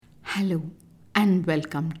Hello and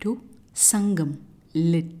welcome to Sangam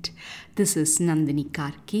Lit. This is Nandini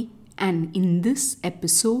Karki, and in this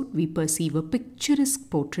episode we perceive a picturesque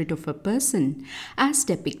portrait of a person as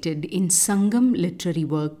depicted in Sangam literary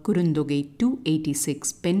work Kurundogai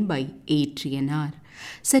 286 penned by Adrian R.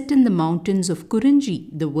 Set in the mountains of Kurunji,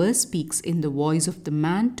 the verse speaks in the voice of the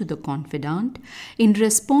man to the confidant in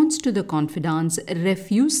response to the confidant's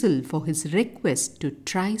refusal for his request to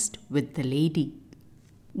tryst with the lady.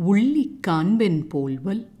 உள்ளி காண்பென்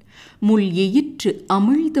போல்வல் முள் எயிற்று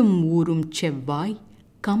அமிழ்தம் ஊறும் செவ்வாய்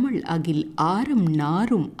கமழ் அகில் ஆரம்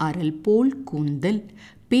நாரும் அரல் போல் கூந்தல்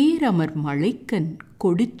பேரமர் மழைக்கண்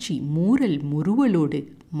கொடுச்சி மூரல் முறுவலோடு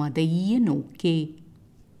மதைய நோக்கே.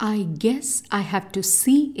 I guess I have to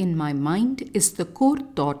see in my mind is the core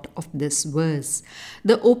thought of this verse.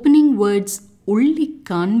 The opening words உள்ளி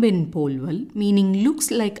காண்பென் போல்வல், meaning looks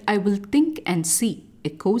like I will think and see,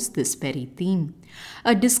 echoes this very theme.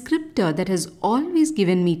 A descriptor that has always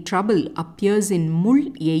given me trouble appears in mul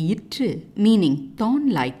yeitru, meaning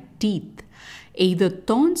thorn-like teeth. Either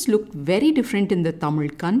thorns look very different in the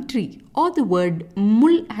Tamil country, or the word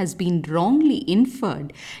mul has been wrongly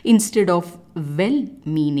inferred instead of well,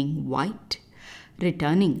 meaning white.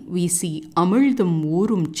 Returning, we see Amildam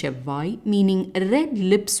Oorum Chevvai, meaning red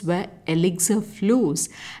lips where elixir flows,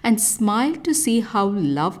 and smile to see how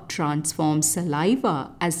love transforms saliva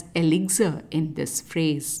as elixir in this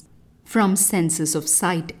phrase. From senses of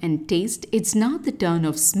sight and taste, it's now the turn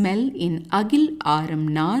of smell in Agil Aram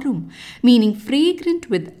Narum, meaning fragrant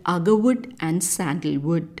with agarwood and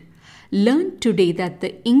sandalwood. Learn today that the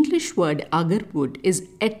English word agarwood is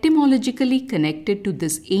etymologically connected to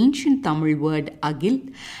this ancient Tamil word agil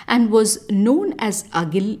and was known as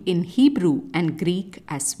agil in Hebrew and Greek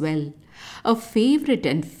as well. A favorite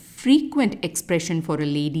and frequent expression for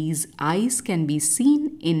a lady's eyes can be seen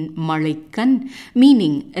in Malaikan,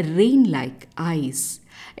 meaning rain-like eyes,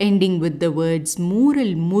 ending with the words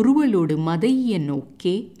Mooral Muruvalodu Madaiya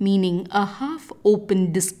Nokke, meaning a half-open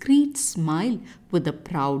discreet smile with a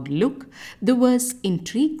proud look. The verse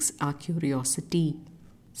intrigues our curiosity.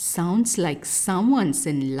 Sounds like someone's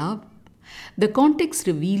in love. The context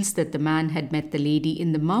reveals that the man had met the lady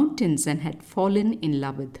in the mountains and had fallen in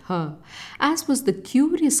love with her. As was the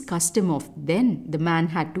curious custom of then, the man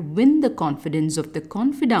had to win the confidence of the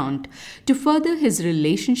confidant to further his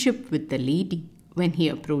relationship with the lady. When he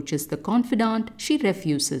approaches the confidant, she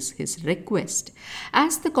refuses his request.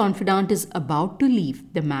 As the confidant is about to leave,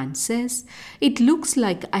 the man says, "It looks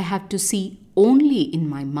like I have to see only in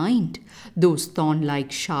my mind those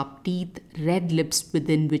thorn-like sharp teeth, red lips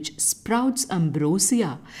within which sprouts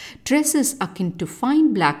ambrosia, tresses akin to fine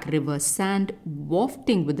black river sand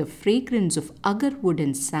wafting with the fragrance of agarwood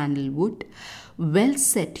and sandalwood,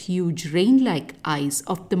 well-set huge rain-like eyes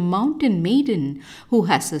of the mountain maiden who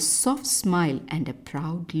has a soft smile and a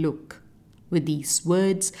proud look." With these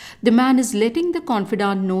words, the man is letting the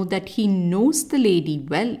confidant know that he knows the lady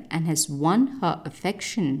well and has won her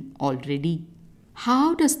affection already. How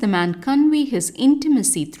does the man convey his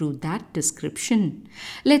intimacy through that description?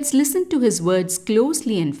 Let's listen to his words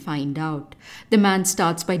closely and find out. The man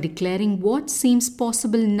starts by declaring what seems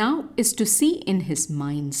possible now is to see in his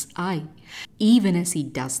mind's eye. Even as he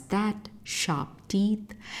does that, sharp teeth,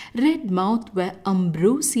 red mouth where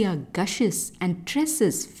ambrosia gushes, and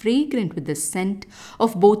tresses fragrant with the scent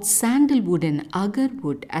of both sandalwood and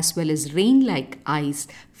agarwood, as well as rain-like eyes,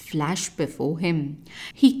 flash before him.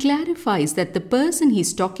 He clarifies that the person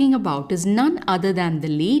he's talking about is none other than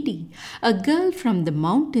the lady, a girl from the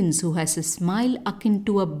mountains who has a smile akin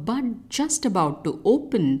to a bud just about to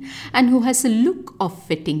open and who has a look of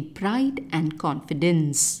fitting pride and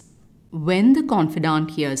confidence. When the confidant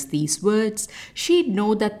hears these words, she'd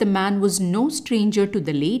know that the man was no stranger to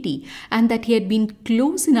the lady and that he had been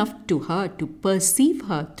close enough to her to perceive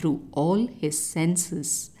her through all his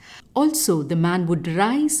senses. Also, the man would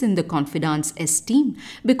rise in the confidant's esteem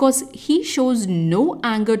because he shows no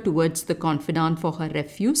anger towards the confidant for her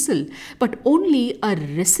refusal, but only a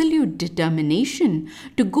resolute determination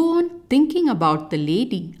to go on thinking about the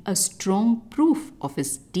lady, a strong proof of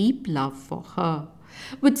his deep love for her.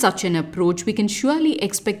 With such an approach, we can surely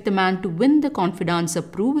expect the man to win the confidant's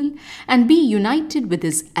approval and be united with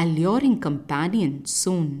his alluring companion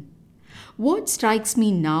soon. What strikes me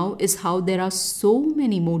now is how there are so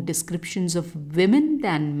many more descriptions of women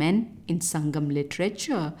than men in Sangam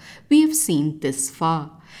literature we have seen this far.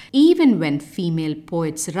 Even when female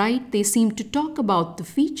poets write, they seem to talk about the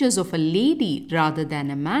features of a lady rather than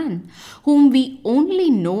a man, whom we only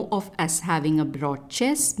know of as having a broad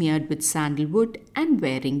chest smeared with sandalwood and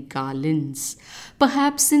wearing garlands.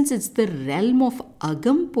 Perhaps since it's the realm of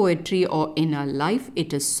Agam poetry or inner life,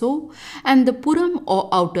 it is so, and the Puram or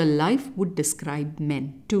outer life would describe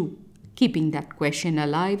men too. Keeping that question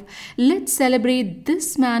alive, let's celebrate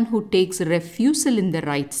this man who takes refusal in the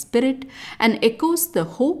right spirit and echoes the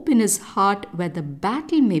hope in his heart where the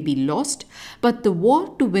battle may be lost, but the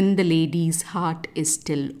war to win the lady's heart is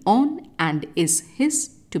still on and is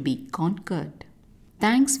his to be conquered.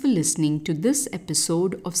 Thanks for listening to this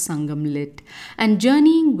episode of Sangam Lit and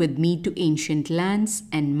journeying with me to ancient lands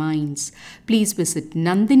and minds. Please visit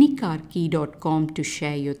nandinikarki.com to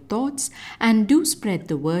share your thoughts and do spread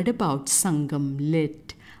the word about Sangam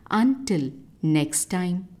Lit. Until next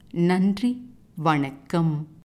time, Nandri Vanakkam.